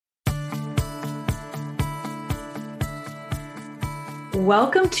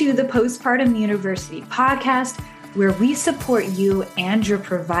Welcome to the Postpartum University podcast, where we support you and your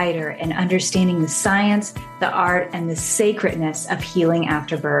provider in understanding the science, the art, and the sacredness of healing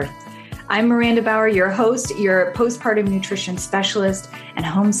after birth. I'm Miranda Bauer, your host, your postpartum nutrition specialist, and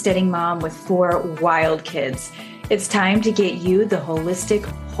homesteading mom with 4 wild kids. It's time to get you the holistic,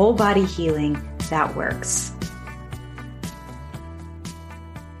 whole body healing that works.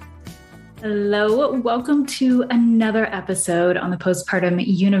 Hello, welcome to another episode on the Postpartum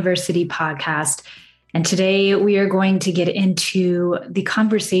University podcast. And today we are going to get into the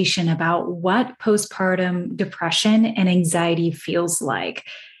conversation about what postpartum depression and anxiety feels like.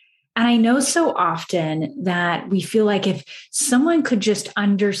 And I know so often that we feel like if someone could just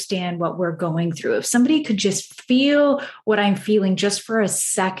understand what we're going through, if somebody could just feel what I'm feeling just for a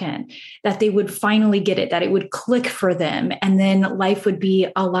second, that they would finally get it, that it would click for them, and then life would be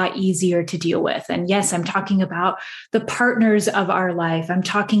a lot easier to deal with. And yes, I'm talking about the partners of our life. I'm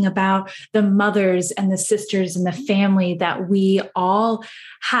talking about the mothers and the sisters and the family that we all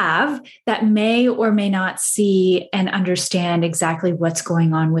have that may or may not see and understand exactly what's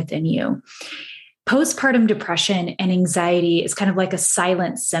going on within you. Postpartum depression and anxiety is kind of like a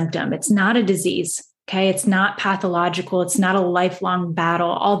silent symptom. It's not a disease. Okay. It's not pathological. It's not a lifelong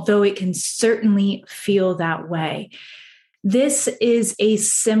battle, although it can certainly feel that way. This is a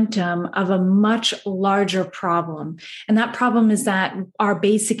symptom of a much larger problem. And that problem is that our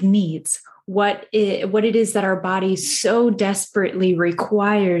basic needs, what it is that our body so desperately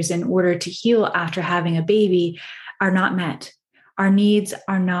requires in order to heal after having a baby, are not met. Our needs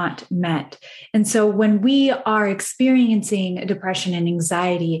are not met. And so when we are experiencing depression and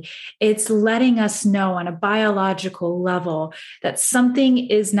anxiety, it's letting us know on a biological level that something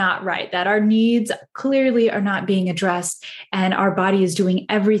is not right, that our needs clearly are not being addressed, and our body is doing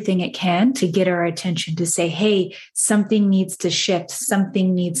everything it can to get our attention to say, hey, something needs to shift,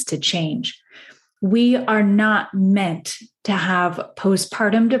 something needs to change. We are not meant to have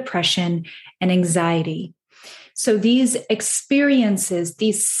postpartum depression and anxiety. So these experiences,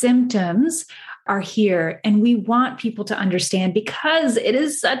 these symptoms are here, and we want people to understand because it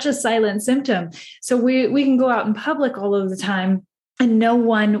is such a silent symptom. So we can go out in public all of the time and no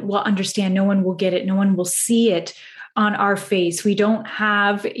one will understand, no one will get it, no one will see it on our face. We don't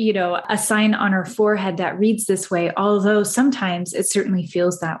have, a sign on our forehead that reads this way, although sometimes it certainly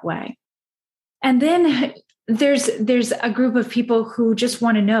feels that way. And then there's a group of people who just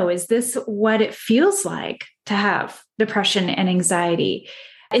want to know, is this what it feels like to have depression and anxiety?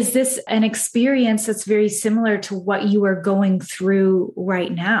 Is this an experience that's very similar to what you are going through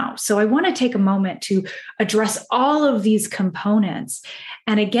right now? So I want to take a moment to address all of these components.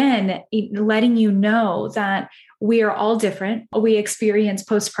 And again, letting you know that we are all different. We experience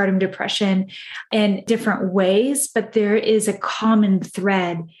postpartum depression in different ways, but there is a common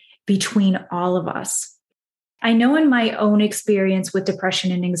thread between all of us. I know in my own experience with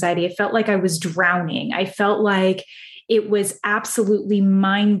depression and anxiety, it felt like I was drowning. I felt like it was absolutely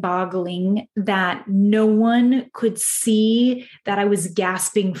mind-boggling that no one could see that I was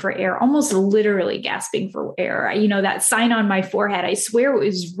gasping for air, almost literally gasping for air. That sign on my forehead, I swear it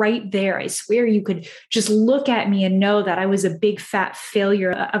was right there. I swear you could just look at me and know that I was a big fat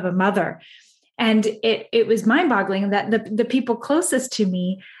failure of a mother. And it was mind-boggling that the people closest to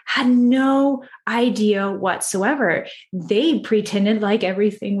me had no idea whatsoever. They pretended like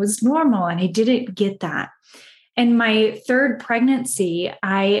everything was normal, and I didn't get that. In my 3rd pregnancy,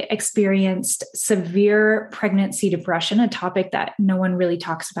 I experienced severe pregnancy depression, a topic that no one really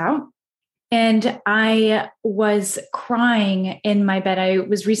talks about. And I was crying in my bed. I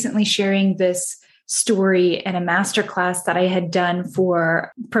was recently sharing this story in a masterclass that I had done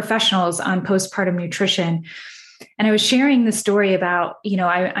for professionals on postpartum nutrition. And I was sharing the story about,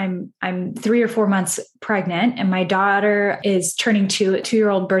 I'm 3 or 4 months pregnant, and my daughter is turning 2, a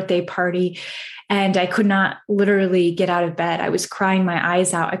 2-year-old birthday party. And I could not literally get out of bed. I was crying my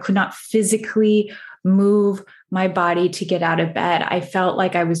eyes out. I could not physically move my body to get out of bed. I felt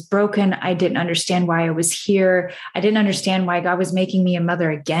like I was broken. I didn't understand why I was here. I didn't understand why God was making me a mother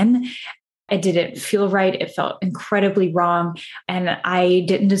again. It didn't feel right. It felt incredibly wrong. And I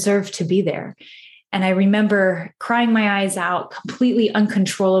didn't deserve to be there. And I remember crying my eyes out completely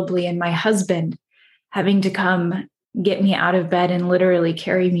uncontrollably, and my husband having to come get me out of bed and literally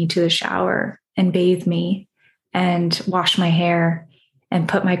carry me to the shower and bathe me and wash my hair and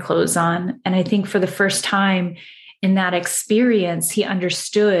put my clothes on. And I think for the first time in that experience, he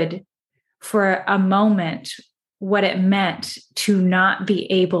understood for a moment what it meant to not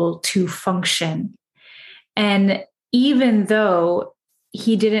be able to function. And even though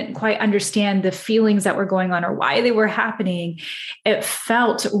he didn't quite understand the feelings that were going on or why they were happening. It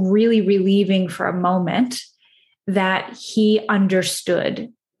felt really relieving for a moment that he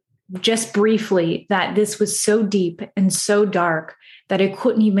understood just briefly that this was so deep and so dark that I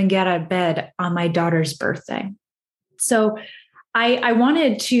couldn't even get out of bed on my daughter's birthday. So I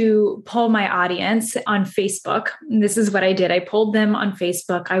wanted to poll my audience on Facebook. And this is what I did. I polled them on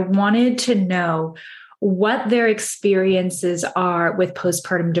Facebook. I wanted to know what their experiences are with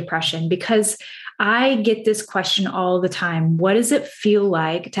postpartum depression, because I get this question all the time. What does it feel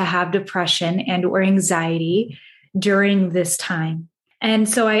like to have depression and or anxiety during this time? And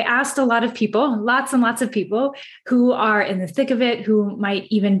so I asked a lot of people, lots and lots of people who are in the thick of it, who might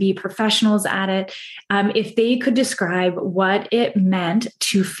even be professionals at it, if they could describe what it meant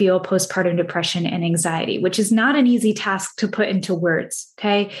to feel postpartum depression and anxiety, which is not an easy task to put into words.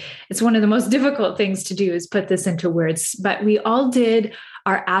 Okay. It's one of the most difficult things to do is put this into words, but we all did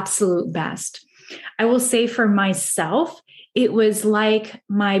our absolute best. I will say for myself, it was like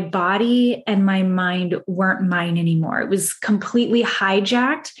my body and my mind weren't mine anymore. It was completely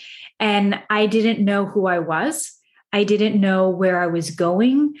hijacked, and I didn't know who I was. I didn't know where I was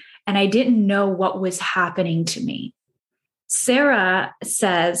going, and I didn't know what was happening to me. Sarah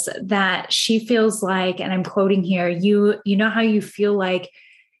says that she feels like, and I'm quoting here, you know how you feel like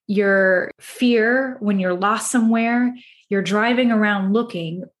your fear when you're lost somewhere, you're driving around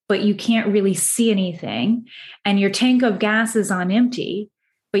looking, but you can't really see anything. And your tank of gas is on empty,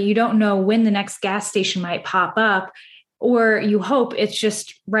 but you don't know when the next gas station might pop up, or you hope it's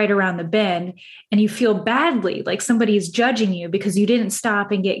just right around the bend. And you feel badly, like somebody's judging you because you didn't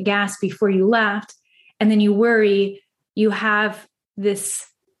stop and get gas before you left. And then you worry you have this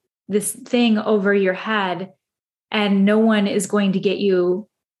thing over your head and no one is going to get you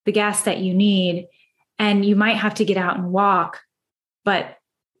the gas that you need. And you might have to get out and walk, but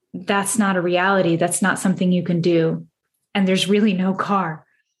that's not a reality. That's not something you can do. And there's really no car.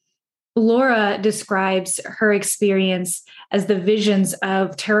 Laura describes her experience as the visions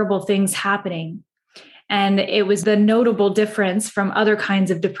of terrible things happening. And it was the notable difference from other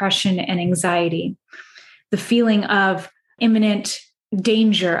kinds of depression and anxiety. The feeling of imminent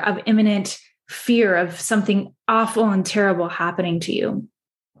danger, of imminent fear of something awful and terrible happening to you.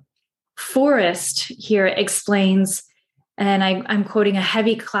 Forrest here explains, and I'm quoting, a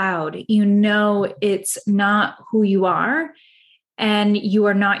heavy cloud. You know it's not who you are, and you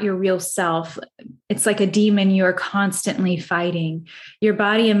are not your real self. It's like a demon you're constantly fighting. Your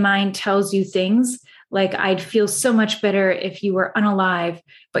body and mind tells you things like, I'd feel so much better if you were unalive,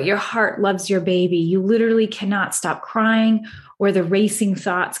 but your heart loves your baby. You literally cannot stop crying, or the racing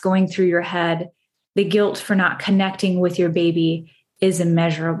thoughts going through your head. The guilt for not connecting with your baby is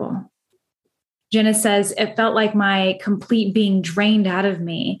immeasurable. Jenna says, it felt like my complete being drained out of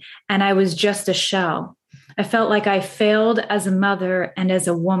me, and I was just a shell. I felt like I failed as a mother and as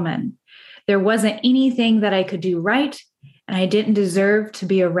a woman. There wasn't anything that I could do right, and I didn't deserve to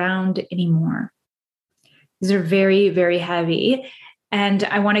be around anymore. These are very, very heavy. And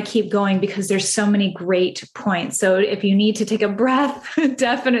I want to keep going because there's so many great points. So if you need to take a breath,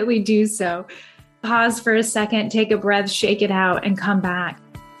 definitely do so. Pause for a second, take a breath, shake it out, and come back.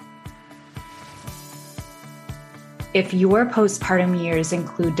 If your postpartum years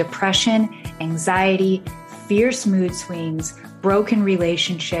include depression, anxiety, fierce mood swings, broken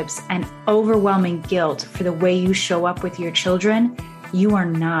relationships, and overwhelming guilt for the way you show up with your children, you are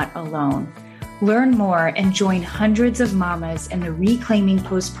not alone. Learn more and join hundreds of mamas in the Reclaiming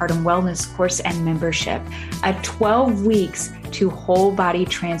Postpartum Wellness course and membership, a 12 weeks to whole body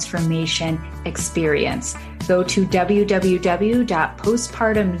transformation experience. Go to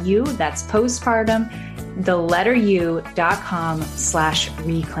www.postpartumu, that's postpartum, the letter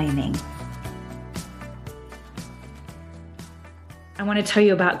u.com/reclaiming. I want to tell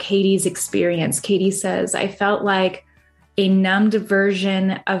you about Katie's experience. Katie says, I felt like a numbed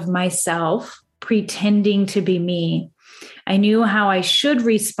version of myself pretending to be me. I knew how I should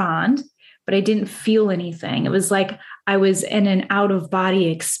respond, but I didn't feel anything. It was like I was in an out-of-body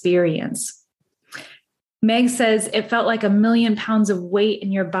experience. Meg says, it felt like 1,000,000 pounds of weight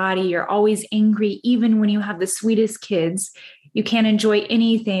in your body. You're always angry, even when you have the sweetest kids. You can't enjoy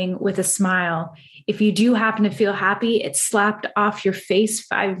anything with a smile. If you do happen to feel happy, it's slapped off your face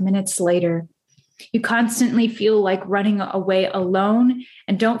 5 minutes later. You constantly feel like running away alone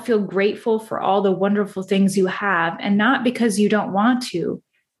and don't feel grateful for all the wonderful things you have, and not because you don't want to,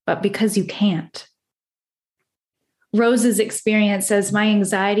 but because you can't. Rose's experience says, my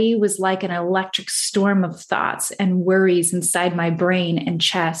anxiety was like an electric storm of thoughts and worries inside my brain and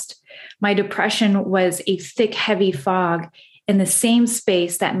chest. My depression was a thick, heavy fog in the same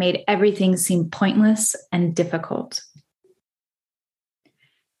space that made everything seem pointless and difficult.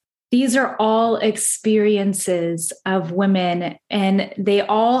 These are all experiences of women, and they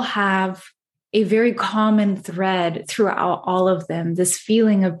all have a very common thread throughout all of them. This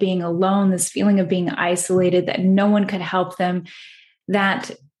feeling of being alone, this feeling of being isolated, that no one could help them,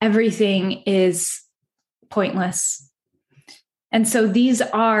 that everything is pointless. And so these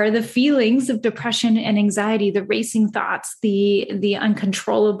are the feelings of depression and anxiety, the racing thoughts, the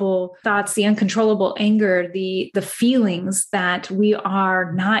uncontrollable thoughts, the uncontrollable anger, the feelings that we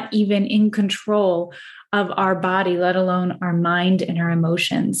are not even in control of our body, let alone our mind and our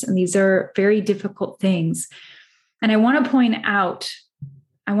emotions. And these are very difficult things. And I want to point out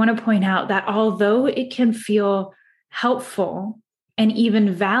that although it can feel helpful and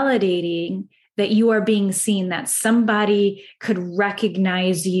even validating that you are being seen, that somebody could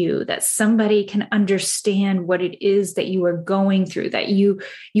recognize you, that somebody can understand what it is that you are going through, that you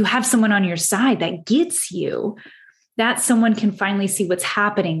have someone on your side that gets you, that someone can finally see what's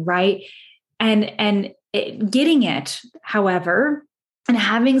happening, right? And getting it, however, and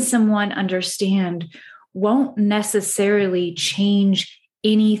having someone understand won't necessarily change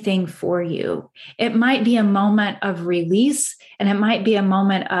anything for you. It might be a moment of release, and it might be a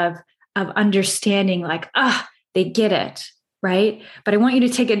moment of understanding, like, they get it, right? But I want you to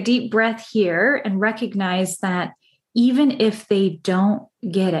take a deep breath here and recognize that even if they don't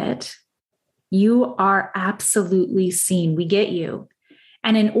get it, you are absolutely seen. We get you.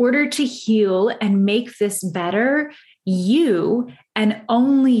 And in order to heal and make this better, you and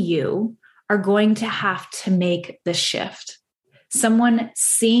only you are going to have to make the shift. Someone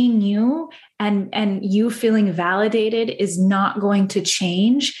seeing you and you feeling validated is not going to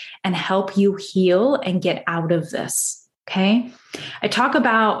change and help you heal and get out of this. Okay. I talk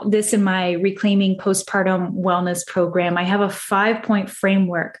about this in my Reclaiming Postpartum Wellness program. I have a 5-point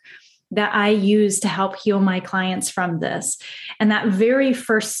framework that I use to help heal my clients from this. And that very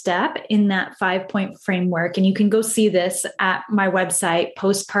first step in that 5-point framework, and you can go see this at my website,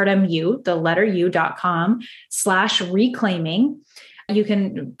 postpartumu.com/reclaiming. You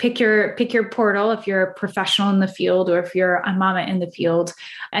can pick your portal if you're a professional in the field or if you're a mama in the field,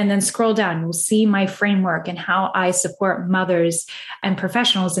 and then scroll down. You'll see my framework and how I support mothers and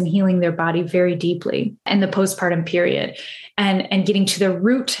professionals in healing their body very deeply in the postpartum period and getting to the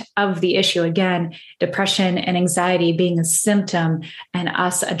root of the issue. Again, depression and anxiety being a symptom, and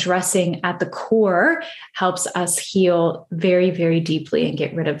us addressing at the core helps us heal very, very deeply and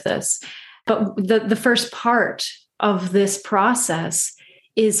get rid of this. But the first part of this process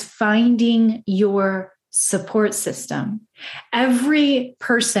is finding your support system. Every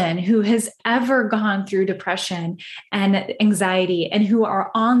person who has ever gone through depression and anxiety and who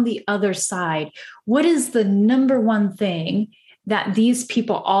are on the other side, what is the number one thing that these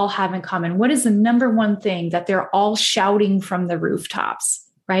people all have in common? What is the number one thing that they're all shouting from the rooftops,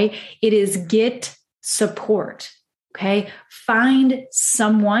 right? It is get support. Okay. Find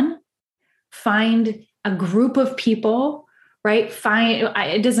someone, find a group of people, right?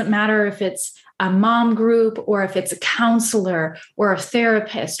 It doesn't matter if it's a mom group or if it's a counselor or a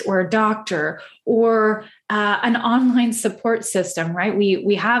therapist or a doctor or an online support system, right?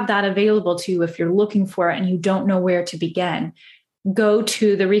 We have that available to you if you're looking for it and you don't know where to begin. Go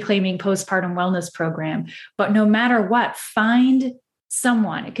to the Reclaiming Postpartum Wellness program. But no matter what, find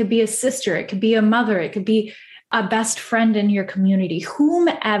someone. It could be a sister, it could be a mother, it could be a best friend in your community,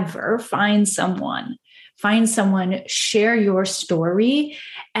 whomever. Find someone, share your story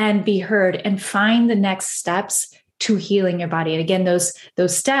and be heard, and find the next steps to healing your body. And again, those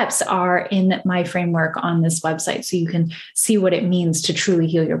steps are in my framework on this website, so you can see what it means to truly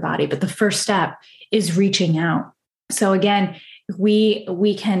heal your body. But the first step is reaching out. So again, we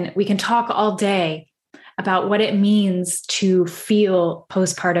can talk all day about what it means to feel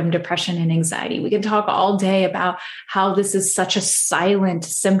postpartum depression and anxiety. We can talk all day about how this is such a silent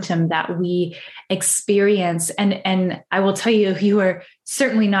symptom that we experience. And I will tell you, you are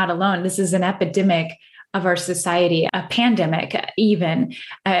certainly not alone. This is an epidemic of our society, a pandemic even.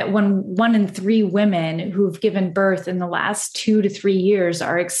 When 1 in 3 women who've given birth in the last 2 to 3 years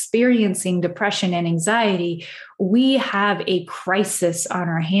are experiencing depression and anxiety, we have a crisis on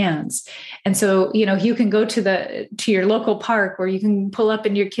our hands. And so, you can go to your local park, or you can pull up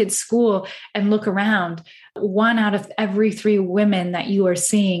in your kid's school and look around. 1 out of every 3 women that you are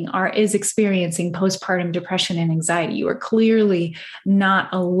seeing is experiencing postpartum depression and anxiety. You are clearly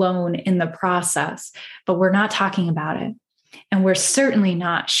not alone in the process, but we're not talking about it. And we're certainly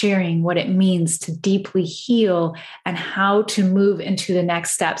not sharing what it means to deeply heal and how to move into the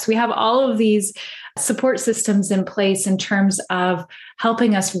next steps. We have all of these support systems in place in terms of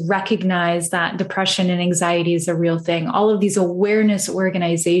helping us recognize that depression and anxiety is a real thing. All of these awareness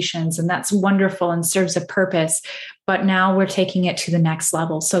organizations, and that's wonderful and serves a purpose. But now we're taking it to the next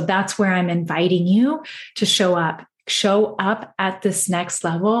level. So that's where I'm inviting you to show up. Show up at this next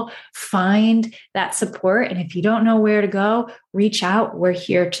level, find that support. And if you don't know where to go, reach out. We're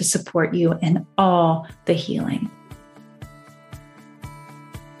here to support you in all the healing.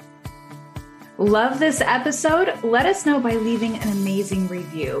 Love this episode? Let us know by leaving an amazing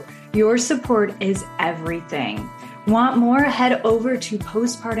review. Your support is everything. Want more? Head over to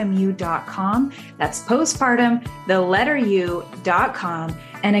postpartumu.com. That's postpartum, u.com,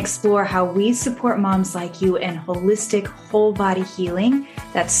 and explore how we support moms like you in holistic whole body healing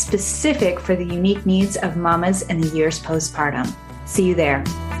that's specific for the unique needs of mamas in the years postpartum. See you there.